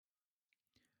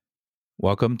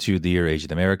Welcome to Dear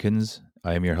Asian Americans.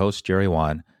 I am your host, Jerry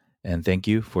Wan, and thank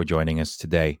you for joining us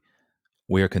today.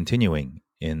 We are continuing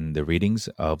in the readings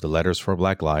of the Letters for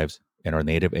Black Lives in our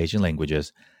native Asian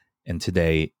languages, and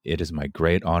today it is my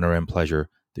great honor and pleasure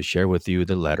to share with you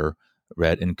the letter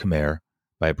read in Khmer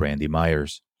by Brandy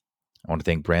Myers. I want to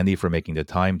thank Brandy for making the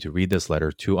time to read this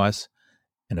letter to us,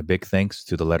 and a big thanks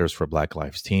to the Letters for Black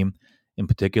Lives team, in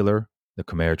particular, the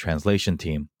Khmer translation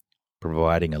team, for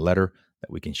providing a letter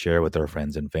that we can share with our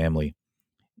friends and family.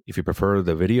 If you prefer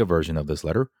the video version of this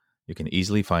letter, you can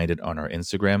easily find it on our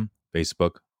Instagram,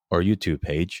 Facebook, or YouTube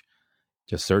page.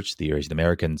 Just search The Asian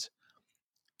Americans.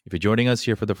 If you're joining us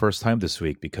here for the first time this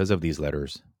week because of these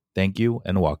letters, thank you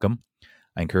and welcome.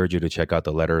 I encourage you to check out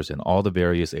the letters in all the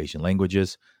various Asian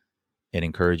languages and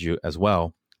encourage you as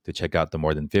well to check out the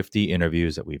more than 50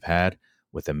 interviews that we've had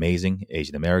with amazing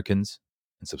Asian Americans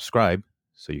and subscribe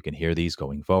so you can hear these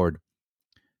going forward.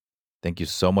 Thank you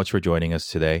so much for joining us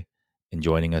today and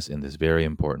joining us in this very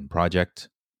important project.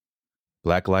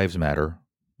 Black Lives Matter,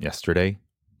 yesterday,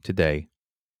 today,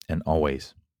 and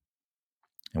always.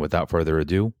 And without further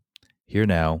ado, here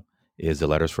now is the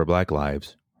Letters for Black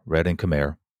Lives, read in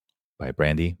Khmer by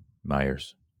Brandy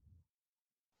Myers.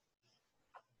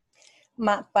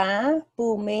 ម៉ាក់ប៉ាពូ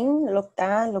មីងលោក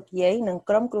តាលោកយាយនិង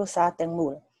ក្រុមគ្រួសារទាំងមូ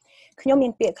លខ្ញុំមា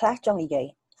នពាក្យខ្លះចង់និយាយ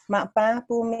ម៉ាក់ប៉ា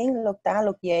ពូមីងលោកតា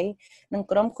លោកយាយនិង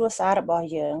ក្រុមគ្រួសាររបស់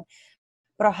យើង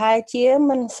ប្រហែលជា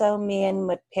មិនសូវមាន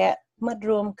មិត្តភ័ក្តិមិត្ត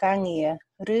រួមការងារ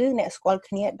ឬអ្នកស្គាល់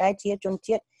គ្នាដែលជាជន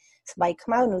ជាតិស្បែកខ្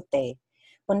មៅនោះទេ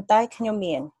ប៉ុន្តែខ្ញុំ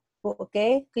មានពួកគេ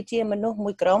គឺជាមនុស្ស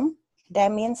មួយក្រុមដែល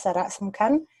មានសារៈសំខា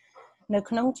ន់នៅ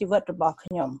ក្នុងជីវិតរបស់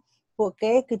ខ្ញុំពួក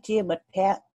គេគឺជាមិត្តភ័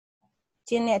ក្តិ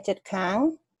ជាអ្នកជិតខាង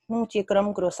និងជាក្រុម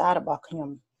គ្រួសាររបស់ខ្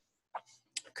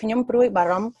ញុំព្រួយបា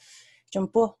រម្ភចំ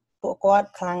ពោះពួកគាត់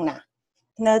ខ្លាំងណាស់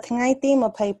នៅថ្ងៃទី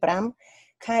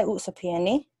25ខែឧសភា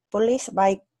នេះប៉ូលីសស្បែ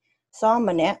កស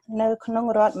ម្នាក់នៅក្នុង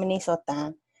រដ្ឋមីនីសូតា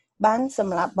បានស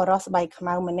ម្លាប់បរិសុទ្ធស្បែកខ្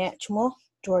មៅម្នាក់ឈ្មោះ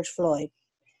George Floyd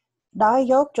ដោយ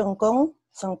យកជង្គង់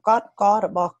សង្កត់ករ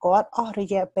បស់គាត់អស់រ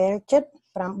យៈពេល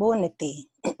9នាទី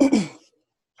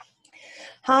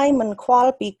ហើយមិនខ្វ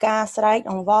ល់ពីការស្រែក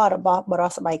អង្វររបស់បរិ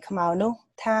សុទ្ធស្បែកខ្មៅនោះ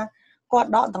ថាគាត់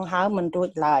ដកដង្ហើមមិនរួច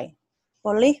ឡើយ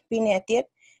ប៉ូលីស2នាក់ទៀត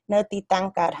នៅទីតាំង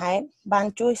កើតហេតុបាន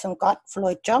ជួយសង្កត់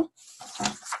Floyd ចុះ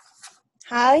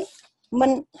ហើ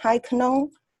យក្នុង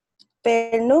ពេ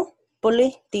លនោះប៉ូលី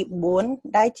សទី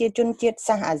4ដែលជាជនជាតិ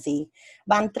សាសអាស៊ី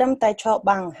បានត្រឹមតែឈរ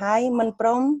បាំងហើយមិនព្រ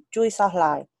មជួយសោះ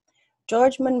ឡើយ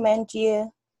George មិនមែនជា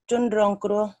ជនរងគ្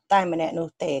រោះតែម្នាក់នោះ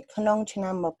ទេក្នុងឆ្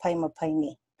នាំ2020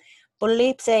នេះប៉ូលី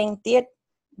សផ្សេងទៀត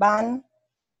បាន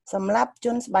សម្លាប់ជ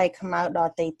នស្បែកខ្មៅដ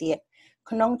ទៃទៀត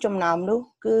ក្នុងចំណោមនោះ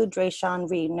គឺ Dreashaun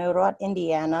Reed នៅរដ្ឋ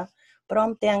Indiana ព្រម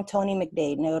ទាំង Tony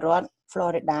McDade នៅរដ្ឋ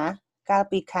Florida កាល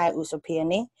ពីខែឧសភា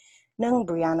នេះនិង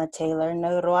Breonna Taylor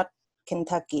នៅរដ្ឋ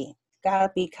Kentucky កាល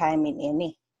ពីខែមីនា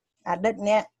នេះអតីត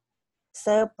អ្នក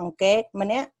ស៊ើបអង្កេតម្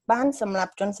នាក់បានសម្លា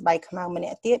ប់ជនស្បែកខ្មៅម្នា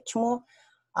ក់ទៀតឈ្មោះ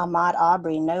Ahmaud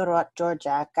Arbery នៅរដ្ឋ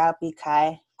Georgia កាលពីខែ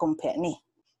កុម្ភៈនេះ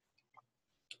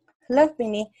លើសពី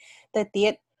នេះទៅទៀ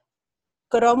ត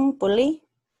ក្រុមប៉ូលីស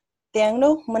ទាំង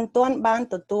នោះមិនទាន់បាន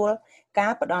ទទួលកា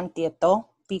រផ្ដន្ទាទោស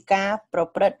ពីការប្រ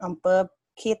ព្រឹត្តអំពើ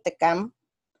ឃាតកម្ម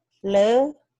លើ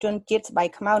ជនជាតិស្បែក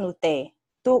ខ្មៅនោះទេ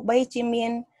ទោះបីជាមា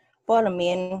នព័ត៌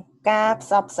មានការផ្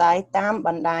សព្វផ្សាយតាមប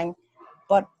ណ្ដាញ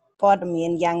ព័ត៌មា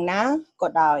នយ៉ាងណាក៏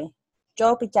ដោយចូ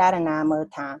លពិចារណាមើល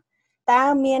ថាតើ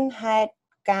មានហេតុ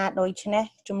ការណ៍ដូចនេះ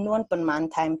ចំនួនប៉ុន្មាន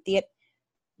ថែមទៀត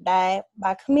ដែល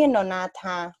បើគ្មាននរណា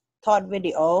ថាថតវី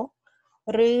ដេអូ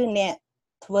ឬអ្នក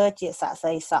ធ្វើជាសាក្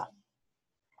សីសោះ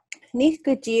នេះ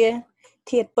គឺជា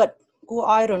ធាតុពិតគួរ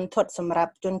ឲ្យរន្ធត់សម្រា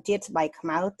ប់ជនជាតិស្បែកខ្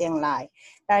មៅទាំងឡាយ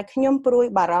ដែលខ្ញុំព្រួយ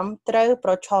បារម្ភត្រូវ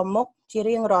ប្រឈមមុខជា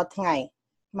រៀងរាល់ថ្ងៃ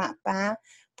ម៉ាក់ប៉ា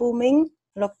ពូមីង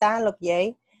លោកតាលោកយាយ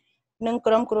និង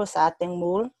ក្រុមគ្រួសារទាំង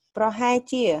មូលប្រហែល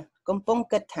ជាកំពុង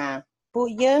គិតថាពួក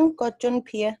យើងក៏ជន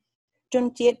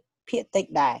ជាតិភាគតិច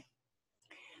ដែរ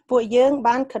ពួកយើង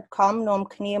បានខិតខំនាំ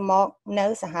គ្នាមកនៅ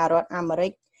សហរដ្ឋអាមេរិ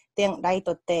កទាំងដៃ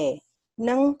ទទេ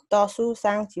និងតស៊ូ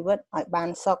សាងជីវិតឲ្យបាន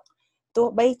សុខទោះ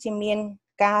បីជាមាន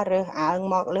ការរើសអើង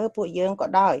មកលើពួកយើងក៏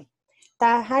ដោយ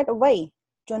តើហេតុអ្វី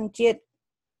ជនជាតិ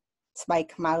ស្បែក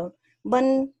ខ្មៅមិន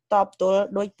តបទល់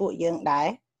ដូចពួកយើងដែរ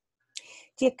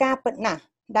ជាការពិតណាស់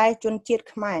ដែលជនជាតិ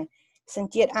ខ្មែរស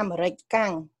ញ្ជាតិអាមេរិកកាំ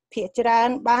ងភាគច្រើន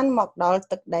បានមកដល់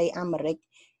ទឹកដីអាមេរិក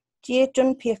ជាជន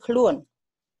ភៀសខ្លួន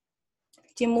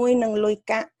ជាមួយនឹងលុយ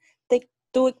កាក់តិច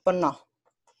តួចប៉ុណ្ណោះ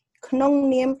ក្នុង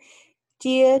នាម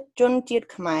ជាជនជាតិ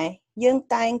ខ្មែរយើង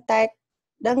តែងតែ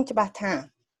ដឹងច្បាស់ថា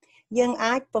យើង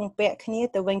អាចពឹងពាក់គ្នា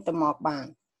ទៅវិញទៅមកបាន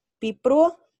ពីព្រោះ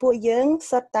ពួកយើង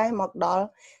សុទ្ធតែមកដល់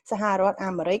សហរដ្ឋ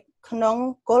អាមេរិកក្នុង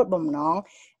គោលបំណង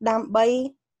ដើម្បី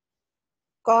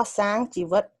កសាងជី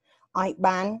វិតឲ្យ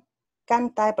បានកាន់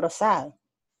តែប្រសើរ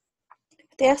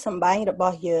ផ្ទះសម្បែងរប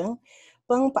ស់យើង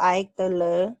ពឹងផ្អែកទៅ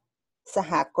លើស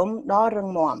ហគមន៍ដ៏រឹង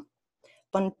មាំ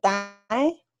ប៉ុន្តែ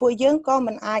ពួកយើងក៏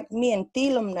មិនអាចមានទី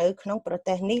លំនៅក្នុងប្រ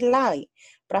ទេសនេះឡើយ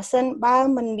ប្រសិនបើ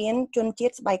មិនមានជនជា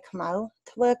តិស្បែកខ្មៅ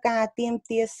ធ្វើការទាម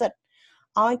ទារសិទ្ធិ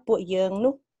ឲ្យពួកយើង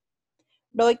នោះ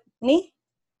ដូចនេះ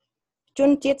ជន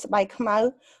ជាតិស្បែកខ្មៅ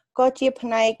ក៏ជាផ្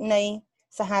នែកនៃ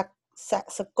សហ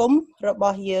គមន៍រប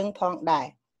ស់យើងផងដែរ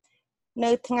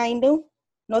នៅថ្ងៃ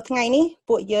នេះ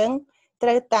ពួកយើងត្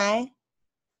រូវតែ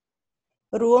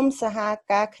រួមសហ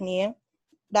ការគ្នា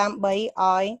ដើម្បី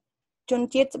ឲ្យជន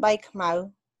ជាតិស្បែកខ្មៅ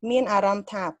មានអារម្មណ៍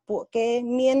ថាពួកគេ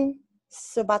មាន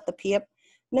សុវត្ថិភាព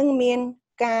និងមាន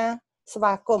ការស្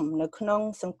វាគមន៍នៅក្នុង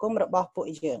សង្គមរបស់ពួក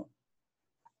យើង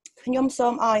ខ្ញុំសូ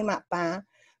មឲ្យម៉ាក់ប៉ា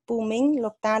ពូមីង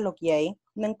លោកតាលោកយាយ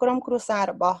និងក្រុមគ្រួសារ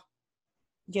របស់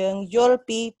យើងយល់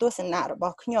ពីទស្សនៈរប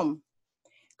ស់ខ្ញុំ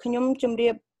ជម្រា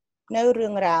បនៅរឿ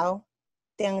ងរ៉ាវ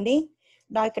ទាំងនេះ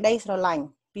ដោយក្តីស្រឡាញ់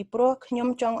ពីព្រោះខ្ញុំ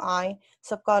ចង់ឲ្យ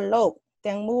សកលលោក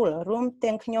ទាំងមូលរួម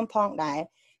ទាំងខ្ញុំផងដែរ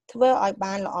ធ្វើឲ្យ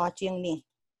បានល្អជាងនេះ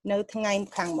នៅថ្ងៃ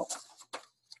ខាងមុខ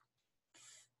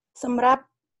សម្រាប់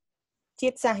ជា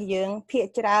តិសាសន៍យើងភាគ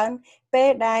ច្រើនពេល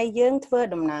ដែលយើងធ្វើ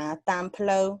ដំណើរតាមផ្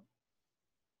លូវ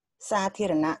សាធា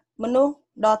រណៈមនុស្ស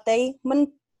ដទៃមិន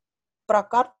ប្រ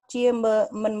កាសជា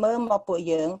មិនមើលមកពួក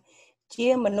យើងជា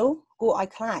មនុស្សគួរឲ្យ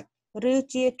ខ្លាចឬ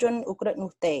ជាជនឧក្រិដ្ឋ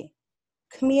នោះទេ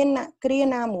គ្មានគ្រា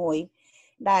ណាមួយ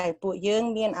ដែលពួកយើង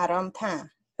មានអារម្មណ៍ថា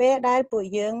ពេលដែលពួក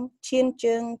យើងឈាន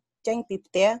ជើងចេញពី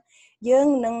ផ្ទះយើង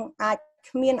នឹងអាច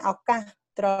គ្មានឱកាស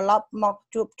ត្រឡប់មក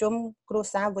ជួបជុំគ្រួ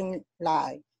សារវិញឡើ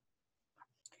យ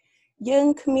យើង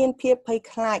គ្មានភាពភ័យ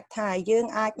ខ្លាចថាយើង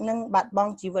អាចនឹងបាត់ប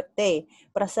ង់ជីវិតទេ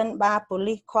ប្រសិនបើប៉ូ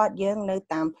លីសឃាត់យើងនៅ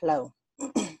តាមផ្លូវ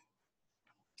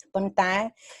ប៉ុន្តែ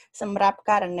សម្រាប់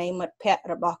ករណីមិត្តភ័ក្តិ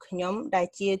របស់ខ្ញុំដែល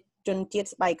ជាជនជាតិ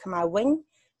ស្បែកខ្មៅវិញ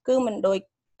គឺមិនដូច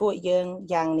ពួកយើង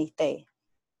យ៉ាងនេះទេ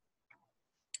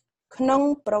ក្នុង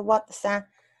ប្រវត្តិសាស្ត្រ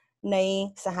នៃ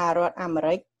សហរដ្ឋអាមេ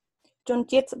រិកជន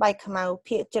ជាតិស្បែកខ្មៅ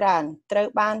ភាគច្រើនត្រូវ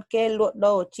បានគេលក់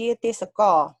ដូរជាទេសច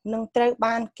រនិងត្រូវ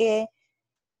បានគេ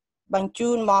បញ្ជូ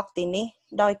នមកទីនេះ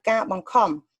ដោយការបង្ខំ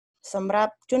សម្រា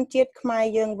ប់ជនជាតិខ្មែរ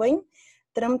យើងវិញ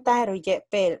ត្រឹមតែរយៈ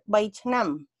ពេល3ឆ្នាំ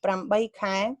8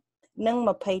ខែនិង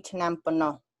20ឆ្នាំប៉ុណ្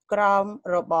ណោះក្រោម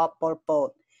របបប៉ុលពត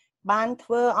បានធ្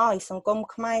វើឲ្យសង្គម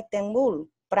ខ្មែរទាំងមូល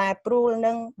ប្រែប្រួល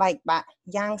និងបែកបាក់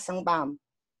យ៉ាងសង្បាម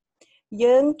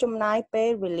យើងចំណាយពេល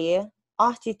វេលាអ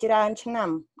ស់ជាច្រើនឆ្នាំ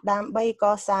ដើម្បីក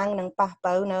សាងនិងប៉ះ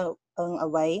ប៉ូវនៅ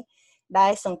អ្វីដែ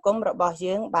លសង្គមរបស់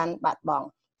យើងបានបាត់បង់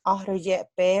អស់រយៈ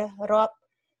ពេលរាប់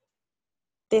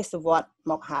ទសវត្សរ៍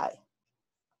មកហើយ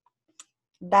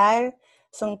ដែល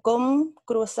សង្គម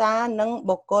គ្រួសារនិង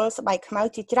បុគ្គលស្បែកខ្មៅ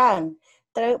ជាច្រើន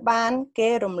ត្រូវបានគេ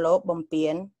រំលោភបំពា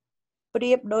នប្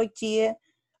រៀបដូចជា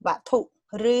វត្ថុ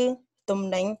ឬទំ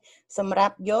និញសម្រា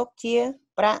ប់យកជា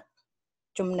ប្រាក់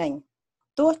ចំណេញ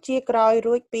ទោះជាក្រោយ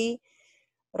រួចពី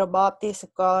របបទេស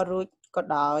ចររួចក៏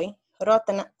ដោយរ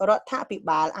ដ្ឋាភិ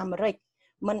បាលអាមេរិក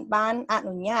មិនបានអ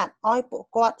នុញ្ញាតឲ្យពួក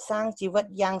គាត់សាងជីវិត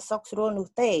យ៉ាងសុខស្រួលនោះ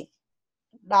ទេ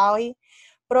ដោយ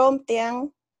ព្រមទាំង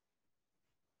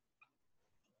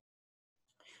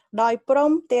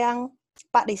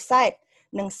បដិសេធ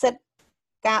នឹងសិទ្ធិ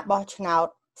ការបោះឆ្នោត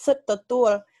សិទ្ធិទទួ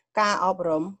លការអប់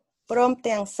រំព្រម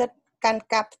ទាំងសិទ្ធិកាន់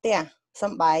កាប់ផ្ទះស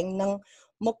ម្បែងនិង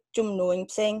មុខជំនួញ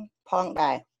ផ្សេងផង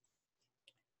ដែរ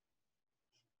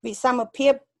វិសមភា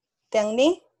ពទាំង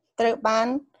នេះត្រូវបាន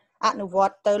អនុវ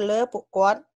ត្តទៅលើពួកគា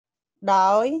ត់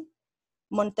ដោយ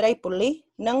មន្ត្រីប៉ូលីស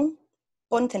និង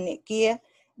ពន្ធនាគារ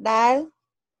ដែល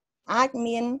អាច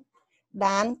មាន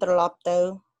ដានត្រឡប់ទៅ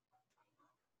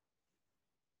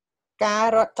ការ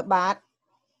រដ្ឋបាល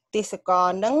ទេសចរ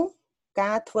និង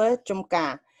ការធ្វើចំកា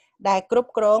រដែលគ្រប់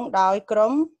គ្រងដោយក្រ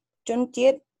មជនជា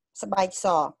តិស្បែកស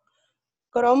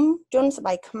ក្រមជនស្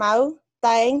បែកខ្មៅ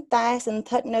តែងតែសន្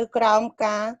ធិដ្ឋនៅក្រោម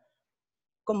ការ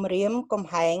គំរាមកំ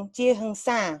ហែងជាហិង្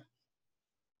សា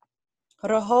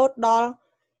រហូតដល់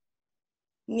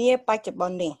នាបច្ចុប្ប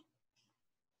ន្ននេះ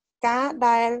ការ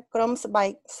ដែលក្រុមស្បែក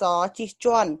សជិះ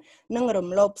ជាន់និងរំ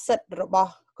លោភសិទ្ធិរប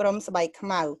ស់ក្រុមស្បែកខ្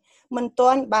មៅមិន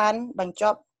ទាន់បានបញ្ច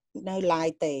ប់នៅឡើយ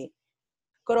ទេ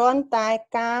គ្រាន់តែ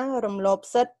ការរំលោភ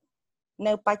សិទ្ធិ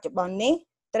នៅបច្ចុប្បន្ននេះ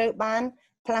ត្រូវបាន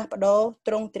ផ្លាស់ប្ដូរ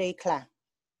ទ្រង់ទ្រាយខ្លះ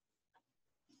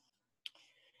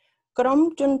ក្រុម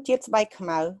ជនជាតិស្បែកខ្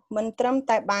មៅមិនត្រឹម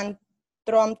តែបាន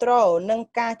ទ្រាំទ្រនឹង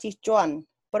ការជិះជាន់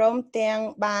ព្រមទាំង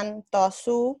បានត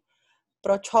ស៊ូ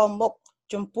ប្រឈមមុខ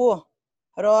ចំពោះ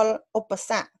រាល់ឧប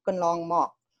សគ្គកន្លងមក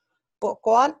ពួក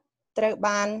គាត់ ត្រូវ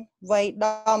បានវាយ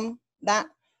ដំដាក់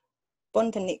ព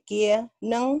ន្ធនាគារ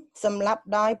និងសម្លាប់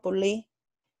ដោយប៉ូលីស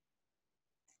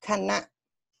ខណៈ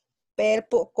ពេល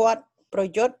ពួកគាត់ប្រ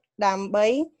យុទ្ធដើម្បី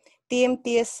ទាម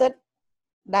ទារសិទ្ធិ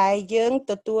ដែលយើង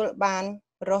ទទួលបាន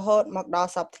រហូតមកដ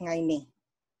ល់សព្វថ្ងៃនេះ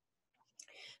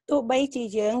ទោះបីជា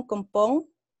យើងកំពុង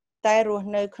តែរស់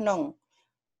នៅក្នុង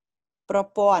ប្រ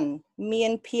ព័ន្ធមា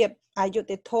នភាពអយុត្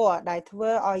តិធម៌ដែលធ្វើ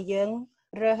ឲ្យយើង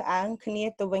រើសអើងគ្នា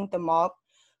ទៅវិញទៅមក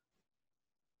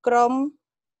ក្រុម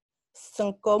ស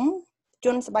ង្គមជ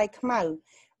នស្បែកខ្មៅ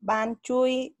បានជួយ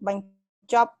បញ្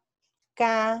ចប់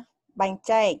ការបែង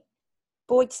ចែក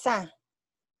ពូជសាសន៍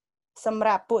សម្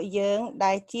រាប់ពួកយើង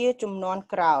ដែលជាជំនាន់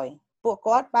ក្រោយពួក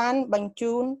គាត់បានបញ្ច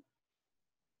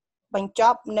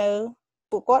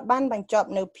ប់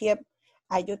នៅភាព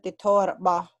អយុត្តិធម៌រប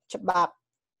ស់ច្បាប់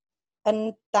អន្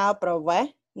តោប្រវេស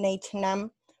ន៍នៃឆ្នាំ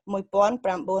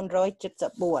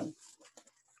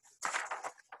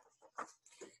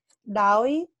1974ដោយ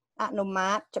អនុ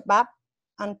ម័តច្បាប់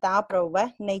អន្តោប្រវេស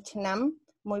ន៍នៃឆ្នាំ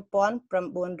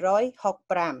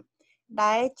1965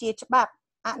ដែលជាច្បាប់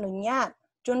អនុញ្ញាត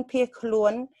ជនភៀសខ្លួ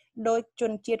នដោយជ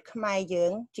នជាតិខ្មែរយើ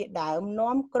ងជាដើម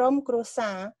នាំក្រុមគ្រួ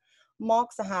សារមក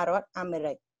សហរដ្ឋអាមេ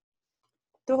រិក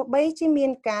ទោះបីជាមា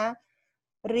នការ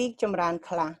រីកចម្រើន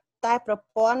ខ្លះតែប្រ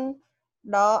ព័ន្ធ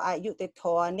ដ៏អយុត្តិធ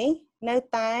ម៌នេះនៅ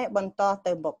តែបន្ត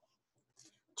ទៅមុខ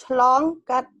ឆ្លង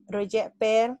កាត់រយៈ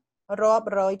ពេលរាប់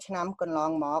រយឆ្នាំកន្ល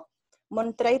ងមកម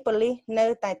ន្ត្រីប៉ូលីសនៅ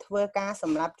តែធ្វើការស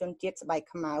ម្លាប់ជនជាតិស្បែក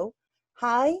ខ្មៅ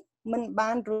ហើយបា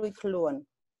នរួចខ្លួ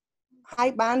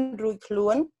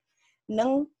ននិង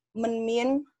មិនមាន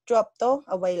ជាប់ទោស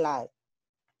អ្វីឡើយ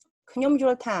ខ្ញុំយ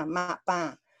ល់ថាម៉ាក់ប៉ា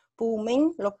ពូមីង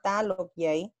លោកតាលោក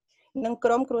យាយនិងក្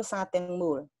រុមគ្រួសារទាំង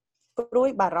មូលព្រួយ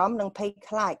បារម្ភនិងភ័យ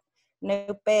ខ្លាចនៅ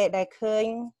ពេលដែលឃើញ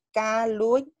ការ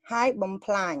លួចហើយបំ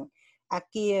ផ្លាញអ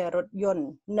គាររថយន្ត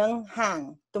និងហាង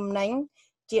ទំនិញ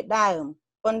ជាដើម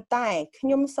ប៉ុន្តែខ្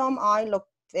ញុំសូមឲ្យលោ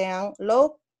ក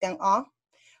ទាំងអស់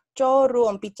ចូលរួ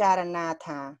មពិចារណា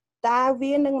ថាតើ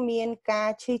វានឹងមានការ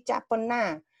ឈឺចាប់ប៉ុណ្ណា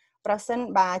ប្រសិន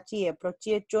បើជាប្រ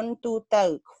ជាជនទូទៅ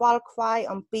ខ្វល់ខ្វាយ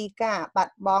អំពីការបា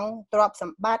ត់បង់ទ្រព្យស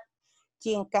ម្បត្តិ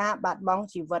ជាងការបាត់បង់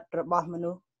ជីវិតរបស់ម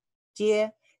នុស្សជា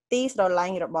ទីស្រឡា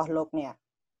ញ់របស់លោកអ្នក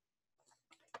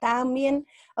តើមាន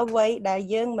អ្វីដែល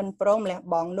យើងមិនព្រមលះ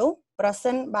បង់នោះប្រ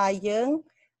សិនបើយើង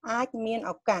អាចមាន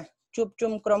ឱកាសជួប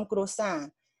ជុំក្រុមគ្រួសារ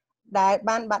ដែល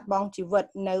បានបាត់បង់ជីវិត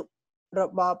នៅរ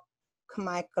បបខ្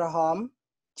មែរក្រហម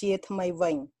ជាថ្មី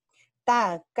វិញតើ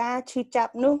ការឈឺចា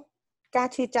ប់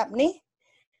នេះ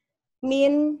មា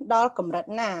នដល់កម្រិត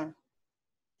ណា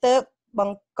ទើបប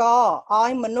ង្កឲ្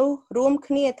យមនុស្សរួម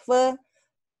គ្នាធ្វើ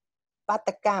បាត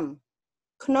កម្ម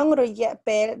ក្នុងរយៈ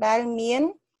ពេលដែលមាន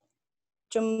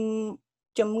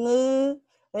ជំងឺ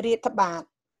រាតត្បាត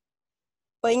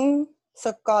ពេញស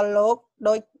កលលោក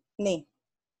ដូចនេះ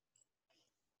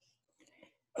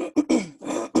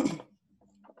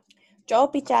ចូល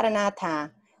ពិចារណាថា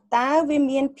តើវា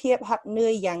មានភាពហត់នឿ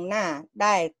យយ៉ាងណា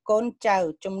ដែលកូនចៅ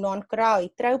ជំនាន់ក្រោយ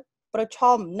ត្រូវប្រឈ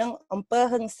មនឹងអំពើ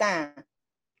ហិង្សា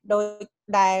ដោយ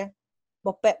ដែល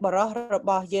បុព្វបុរសរប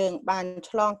ស់យើងបាន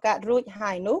ឆ្លងកាត់រួច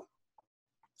ហើយនោះ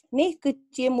នេះគឺ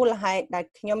ជាមូលហេតុដែល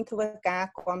ខ្ញុំធ្វើការ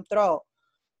គាំទ្រ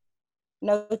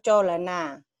នៅចលនា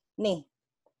នេះ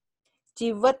ជី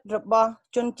វិតរបស់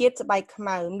ជនជាតិស្បែកខ្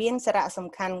មៅមានសារៈសំ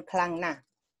ខាន់ខ្លាំងណាស់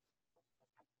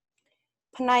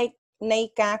ផ្នែកនៃ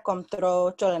ការគាំទ្រ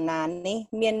ចលនានេះ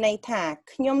មានន័យថា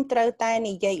ខ្ញុំត្រូវតែ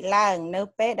និយាយឡើងនៅ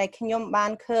ពេលដែលខ្ញុំបា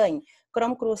នឃើញក្រុ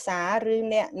មគ្រួសារឬ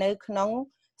អ្នកនៅក្នុង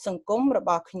សង្គមរប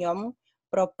ស់ខ្ញុំ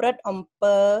ប្រព្រឹត្តអំ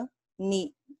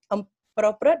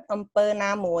ពើ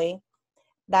ណាមួយ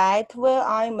ដែលធ្វើ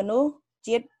ឲ្យមនុស្ស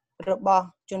ជាតិរបស់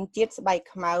ជនជាតិស្បែក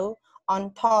ខ្មៅអន់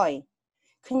ថយ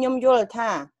ខ្ញុំយល់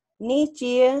ថានេះ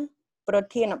ជាប្រ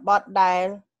ធានបទដែល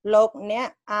លោកអ្នក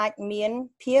អាចមាន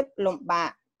ភាពលំបា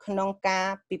កក្នុងការ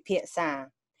ពិភាក្សា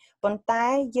ប៉ុន្តែ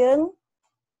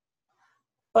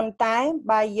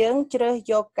បើយើងជ្រើស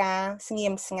យកការស្ងៀ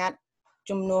មស្ងាត់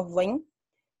ជំនួសវិញ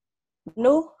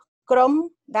នោះក្រុម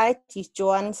ដែលជាជ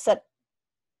នសិទ្ធិ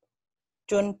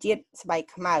ជនជាតិស្បែក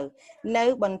ខ្មៅនៅ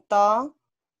បន្ត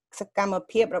សកម្ម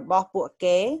ភាពរបស់ពួក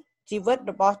គេជីវិត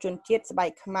របស់ជនជាតិស្បែក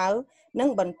ខ្មៅនឹង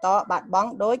បន្តបាត់ប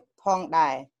ង់ដូចផង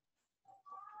ដែរ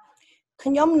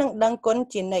ខ្ញុំនឹងដឹងគុណ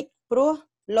ជានិច្ចព្រោះ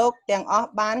លោកទាំងអស់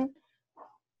បាន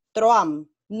ទ្រាំ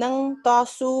និងត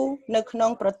ស៊ូនៅក្នុ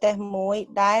ងប្រទេសមួយ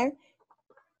ដែល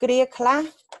គ្រាខ្លះ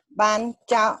បាន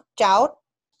ចោទ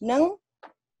និង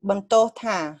បន្ទោស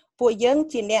ថាពួកយើង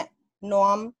ជាអ្នក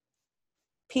នាំ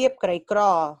ភាពក្រីក្រ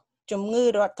ជំងឺ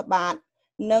រដ្ឋបាល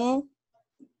និង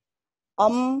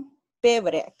អំពាវ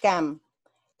រកម្ម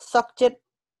សុខចិត្ត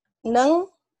និង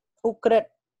ឧក្រិ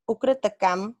ដ្ឋក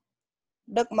ម្ម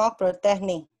ដឹកមកប្រទេស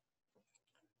នេះ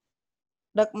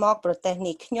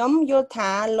ខ្ញុំយល់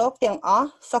ថាលោកទាំងអស់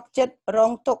សុខចិត្តរ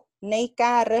ងទុក្ខនៃ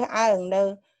ការរើសអើងនៅ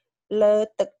លើ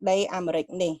ទឹកដីអាមេរិក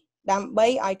នេះដើម្បី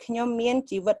ឲ្យខ្ញុំមាន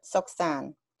ជីវិតសុខសាន្ត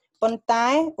ប៉ុន្តែ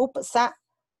ឧបសគ្គ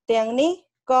ទាំងនេះ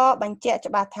ក៏បញ្ជាក់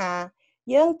ច្បាស់ថា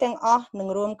យើងទាំងអស់នឹង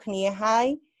រួមគ្នាហើយ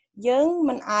យើង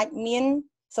មិនអាចមាន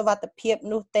សុវត្ថិភាព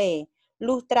នោះទេ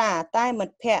លុះត្រាតែមិ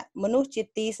ត្តភក្តិមនុស្សជា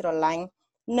ទីស្រឡាញ់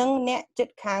និងអ្នកជិត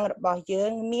ខាងរបស់យើ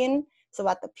ងមានសុវ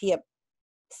ត្ថិភាព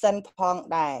សិនផង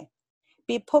ដែរ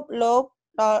ពិភព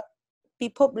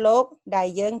លោកដែល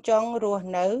យើងចង់រស់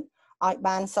នៅឲ្យ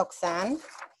បានសុខសាន្ត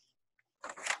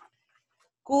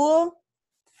គួ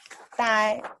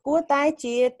រតែ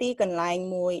ជាទីកន្លែង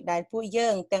មួយដែលពួកយើ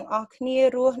ងទាំងអស់គ្នា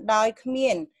រស់ដោយគ្មា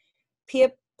នភាព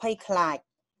ភ័យខ្លាច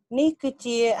នេះគឺ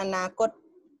ជាអនាគត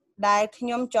ដែលខ្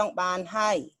ញុំចង់បាន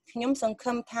ហើយខ្ញុំសង្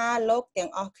ឃឹមថាលោកទាំង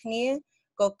អស់គ្នា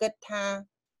ក៏គិ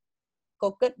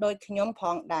តដូចខ្ញុំផ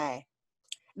ងដែរ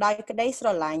ដោយក្តីស្រ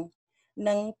ឡាញ់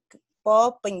និងពោរ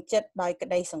ពេញចិត្តដោយក្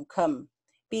តីសង្ឃឹម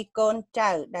ពីកូន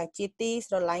ចៅដែលជាទី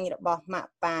ស្រឡាញ់របស់ម៉ា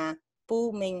ក់ប៉ាពូ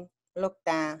មីងលោក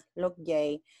តាលោកយាយ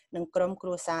និងក្រុមគ្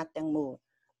រួសារទាំងមូល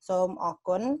សូមអរ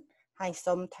គុណហើយ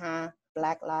សូមថា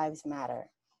Black Lives Matter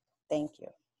Thank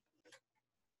you